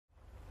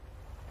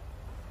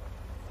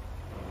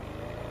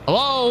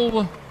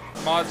Hello?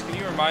 Mods, can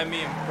you remind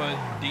me and put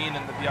Dean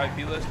in the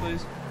VIP list,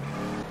 please?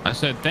 I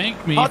said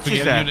thank me Hutch for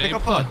is getting there. you to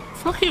Pick A+. up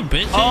Fuck you,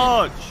 bitch.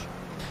 Hutch.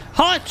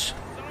 Hutch!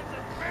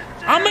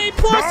 I'm A+,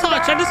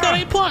 Hutch. I just got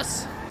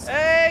A+.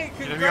 Hey, Have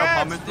you got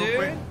congrats, bombers real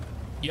quick? dude.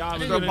 Yeah, I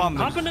was Go gonna...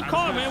 bombers. Hop in the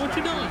car, man. What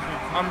you doing?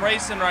 I'm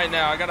racing right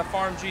now. I got to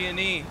farm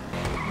G&E.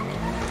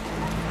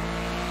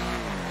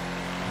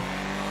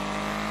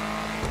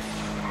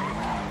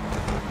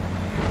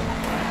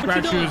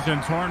 Scratchers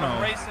and I'm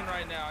Torno. racing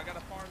right now. I got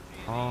to farm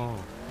G&E. Oh.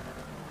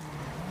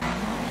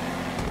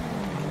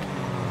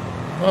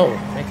 Whoa,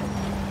 thank you.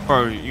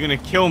 Bro, you're gonna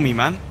kill me,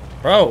 man.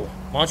 Bro,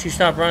 why don't you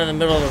stop running in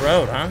the middle of the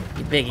road, huh?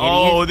 You big idiot.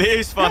 Oh,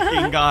 this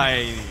fucking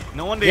guy.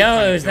 No wonder. he's Yo,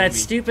 trying it to was kill that me.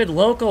 stupid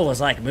local was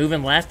like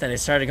moving left and it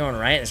started going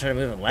right and it started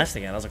moving left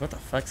again. I was like, what the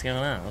fuck's going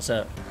on? What's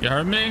up? You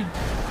heard me?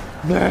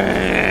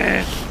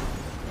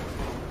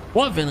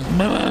 What,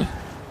 Venom?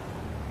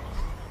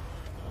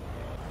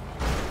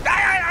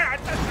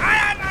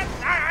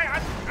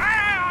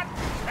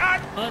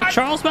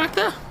 Charles back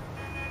there?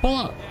 Pull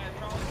up.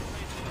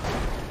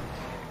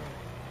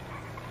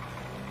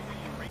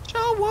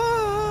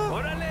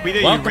 We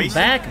didn't Welcome race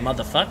back,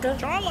 motherfucker.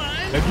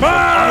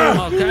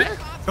 Okay.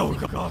 Oh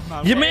god,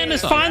 man. Your man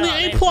is finally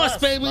A+,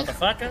 baby.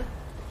 Motherfucker.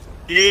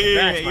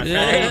 Yeah. Congrats, my friend.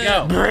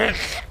 There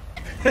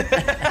you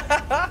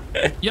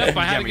go. Yep,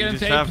 I had Yeah, to we get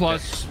just into have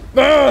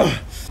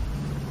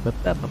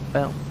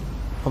A+.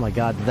 Oh my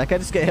god, did that guy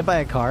just get hit by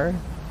a car?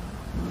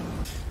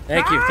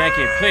 Thank you, thank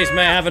you. Please,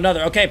 may I have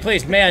another? Okay,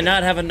 please, may I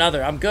not have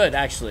another? I'm good,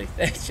 actually.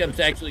 I'm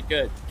actually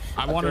good.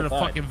 I wanted feel to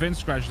fine. fucking Vince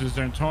Scratchers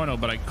during Torno,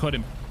 but I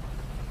couldn't.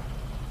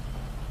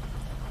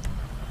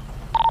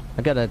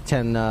 I got a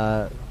 10,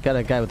 got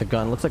a guy with a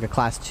gun. Looks like a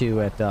class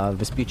 2 at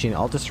Vespucci and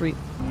Alta Street.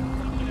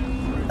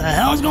 The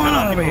hell's going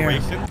on over here?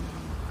 Racing.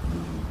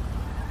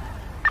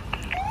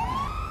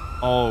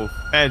 Oh,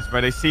 feds,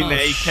 bro. They seen the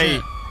AK.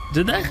 Shit.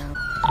 Did they?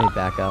 Let me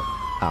back up.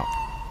 Oh.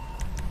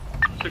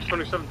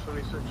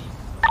 627.26.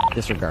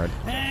 Disregard.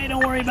 Hey,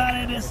 don't worry about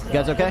it. It's, You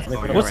guys okay?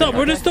 What's up?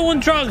 We're just doing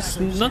drugs.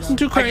 Nothing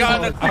too crazy.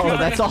 Oh,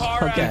 that's all.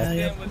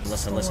 Okay.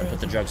 Listen, listen, put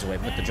the drugs away,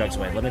 put the drugs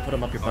away. Let me put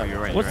them up your butt. You're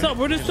right. What's up?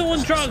 We're just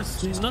doing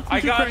drugs. Nothing I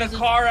too got in a crazy.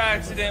 car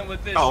accident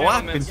with this Oh,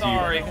 what gentleman. happened to you?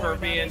 Sorry for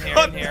being here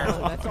and here.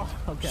 That's all.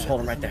 Okay. Just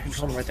hold him right there. Just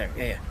hold him right there.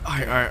 Yeah,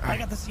 yeah. Alright.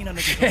 got the scene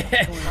under control.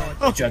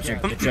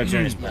 The drugs are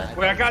in his butt.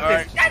 Wait, I got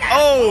this.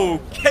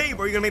 Okay,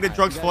 bro. You're gonna make the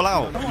drugs fall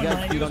out. You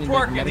guys, you don't need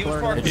Twerking, medical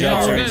he was or The anything?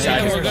 drugs are good,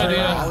 inside his we're good, butt.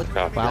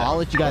 yeah. Well, I'll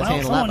let you guys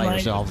handle that by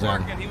yourselves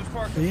then. He was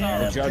twerking.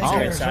 Yeah. The drugs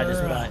are inside his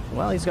butt.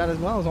 Well, he's got as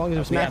well as long as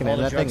you're We have smacking all it.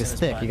 the That thing drugs is in his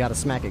thick. butt. You gotta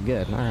smack it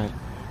good. All right.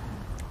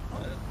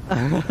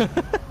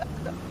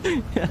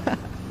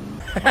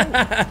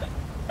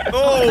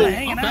 Oh,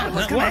 Hanging out.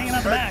 Let's go hanging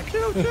out the back.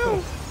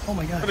 chill. Oh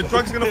my god. The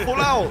drugs are gonna fall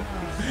out.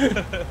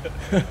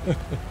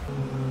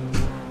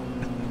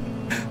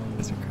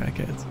 These are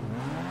crackheads.